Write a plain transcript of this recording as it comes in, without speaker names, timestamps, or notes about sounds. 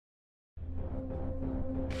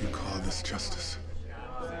this justice.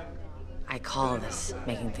 I call this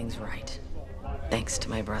making things right, thanks to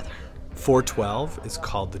my brother. 412 is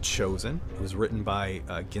called The Chosen. It was written by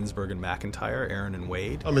Ginsberg and McIntyre, Aaron and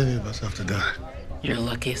Wade. How many of us have to die? You're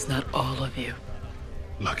lucky it's not all of you.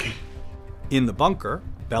 Lucky. In the bunker,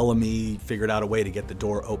 Bellamy figured out a way to get the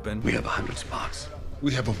door open. We have 100 spots.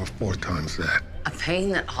 We have over 4 times that. A pain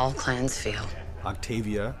that all clans feel.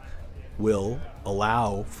 Octavia will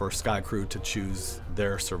allow for Sky Crew to choose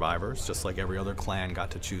their survivors, just like every other clan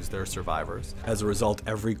got to choose their survivors. As a result,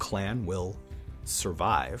 every clan will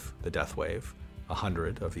survive the death wave,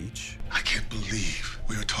 100 of each. I can't believe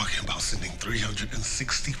we are talking about sending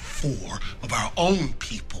 364 of our own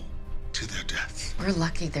people to their deaths. We're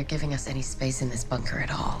lucky they're giving us any space in this bunker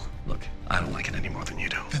at all. Look, I don't like it any more than you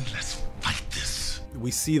do. Then let's fight this.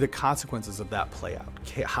 We see the consequences of that play out.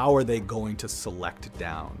 How are they going to select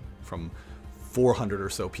down from 400 or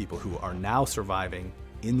so people who are now surviving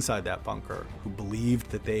inside that bunker, who believed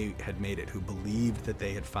that they had made it, who believed that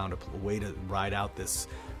they had found a way to ride out this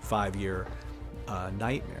 5-year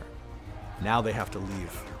nightmare? Now they have to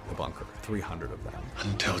leave the bunker, 300 of them.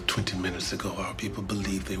 Until 20 minutes ago, our people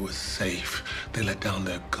believed they were safe. They let down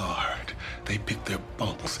their guard. They picked their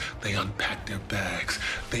bunks. They unpacked their bags.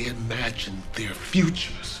 They imagined their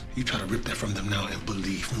futures. You try to rip that from them now, and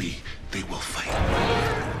believe me, they will fight.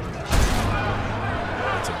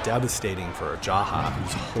 It's devastating for Jaha,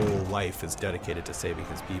 whose whole life is dedicated to saving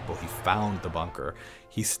his people. He found the bunker.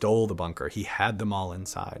 He stole the bunker. He had them all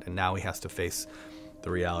inside, and now he has to face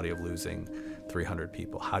the reality of losing 300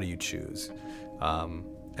 people. How do you choose?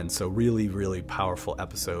 And so really, really powerful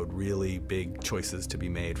episode, really big choices to be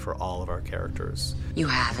made for all of our characters. You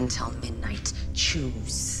have until midnight.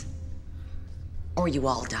 Choose. Or you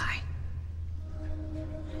all die.